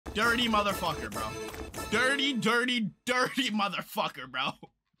Dirty motherfucker, bro. Dirty, dirty, dirty motherfucker, bro.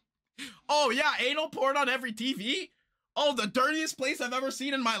 Oh, yeah, anal porn on every TV? Oh, the dirtiest place I've ever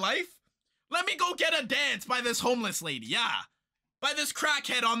seen in my life? Let me go get a dance by this homeless lady, yeah. By this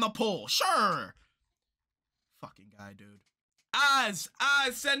crackhead on the pole, sure. Fucking guy, dude.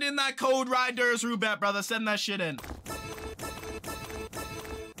 Send in that code Riders Rubet, brother. Send that shit in.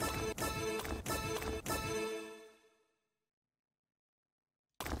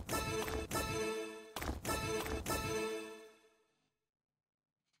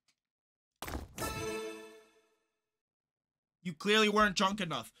 You clearly weren't drunk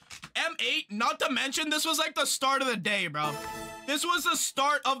enough. M8, not to mention, this was like the start of the day, bro. This was the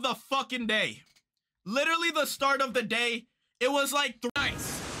start of the fucking day. Literally the start of the day. It was like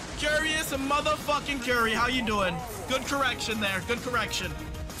nice. Curious and motherfucking Curie, how you doing? Good correction there, good correction.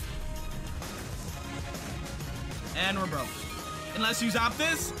 And we're broke. Unless you zap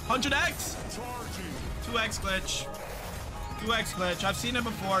this, 100x? 2x glitch. 2x glitch, I've seen it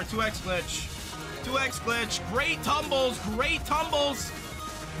before, 2x glitch. 2x glitch, great tumbles, great tumbles.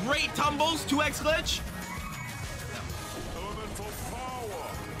 Great tumbles, 2x glitch.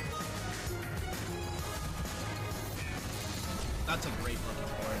 That's a great looking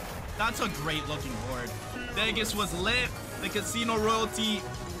board. That's a great looking board. Vegas was lit. The casino royalty,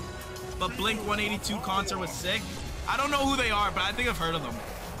 but Blink 182 concert was sick. I don't know who they are, but I think I've heard of them.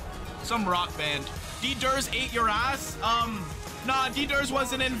 Some rock band. D-Durs ate your ass. Nah, D-Durs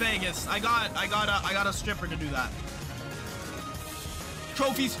wasn't in Vegas. I got a stripper to do that.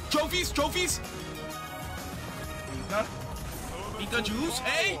 Trophies, trophies, trophies. Ika juice.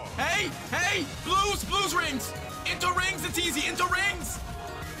 Hey, hey, hey. Blues rings. Into rings, it's easy. Into rings.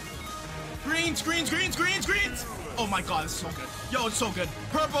 Greens, greens, greens, greens, greens. Oh my god, this is so good. Yo, it's so good.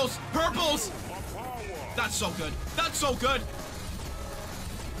 Purples, purples. That's so good. That's so good.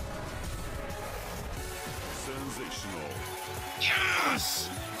 Sensational. Yes!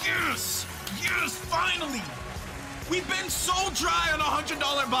 Yes! Yes! Finally! We've been so dry on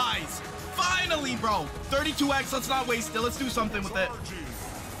 $100 buys. Finally, bro. 32x, let's not waste it. Let's do something with it.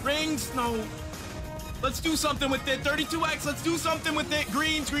 Rings, no. Let's do something with it. 32x, let's do something with it.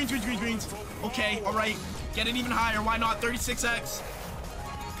 Greens, greens, greens, greens, greens. Okay, all right. Get it even higher. Why not? 36x.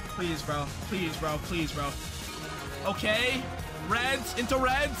 Please, bro. Please, bro. Please, bro. Okay. Reds into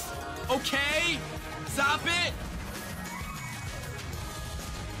reds. Okay. Zap it.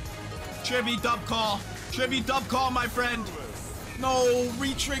 Trivy dub call. Trivy dub call, my friend. No,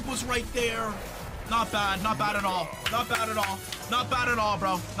 retrig was right there. Not bad. Not bad at all. Not bad at all. Not bad at all,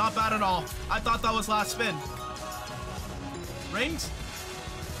 bro. Not bad at all. I thought that was last spin. Rings?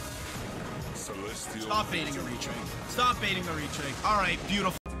 Celestial. Stop baiting a retrig. Stop baiting a retrig. All right,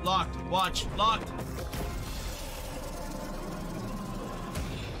 beautiful. Locked. Watch. Locked.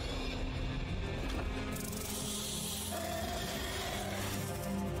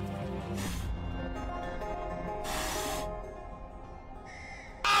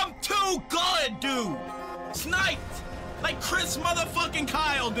 I'm too good, dude. Sniped. Like Chris motherfucking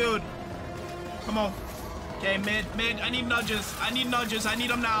Kyle, dude. Come on. Okay, mid. I need nudges. I need nudges. I need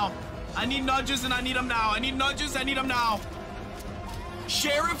them now. I need nudges and I need them now. I need nudges. I need them now.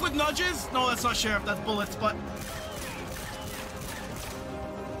 Sheriff with nudges? No, that's not Sheriff. That's bullets, but...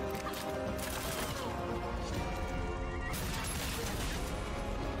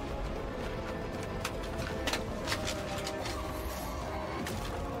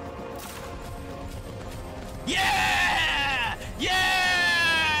 Yeah!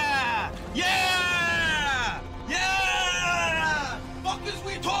 Yeah! Yeah! Yeah! Fuck is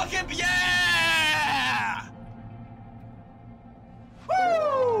we talking? Yeah!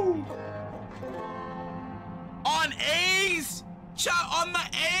 Woo! On A's? Chat on the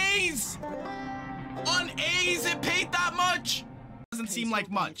A's? On A's it paid that much? Doesn't seem like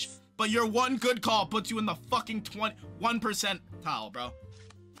much, but your one good call puts you in the fucking 1% tile, bro.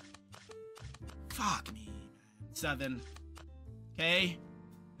 Fuck me. 7. Okay.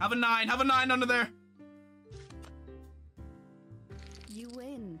 Have a 9. Have a 9 under there. You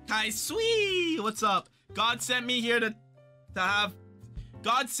win. Kai sweet. What's up? God sent me here to have.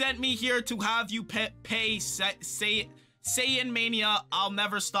 God sent me here to have you pay. Saiyan Mania. I'll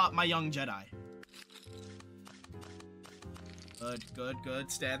never stop, my young Jedi. Good, good, good.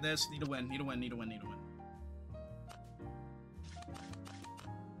 Stand this. Need to win. Need to win. Need to win. Need to win.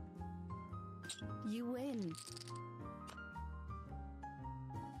 You win.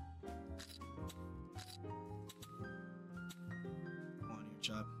 Come on here,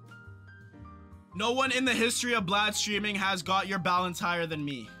 chub. No one in the history of Blad streaming has got your balance higher than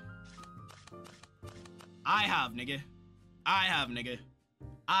me. I have, nigga. I have, nigga.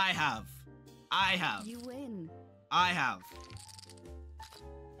 I have. You win. I have.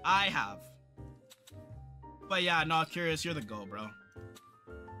 But yeah, no, Curious, you're the GOAT, bro.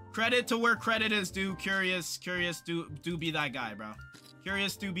 Credit to where credit is due. Curious, do be that guy, bro.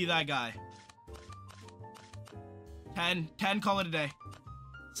 Curious, do be that guy. 10, call it a day.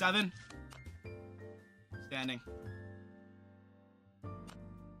 7. Standing.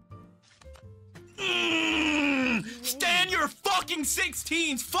 Stand your fucking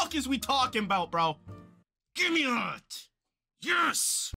 16s! Fuck is we talking about, bro? Give me that! Yes!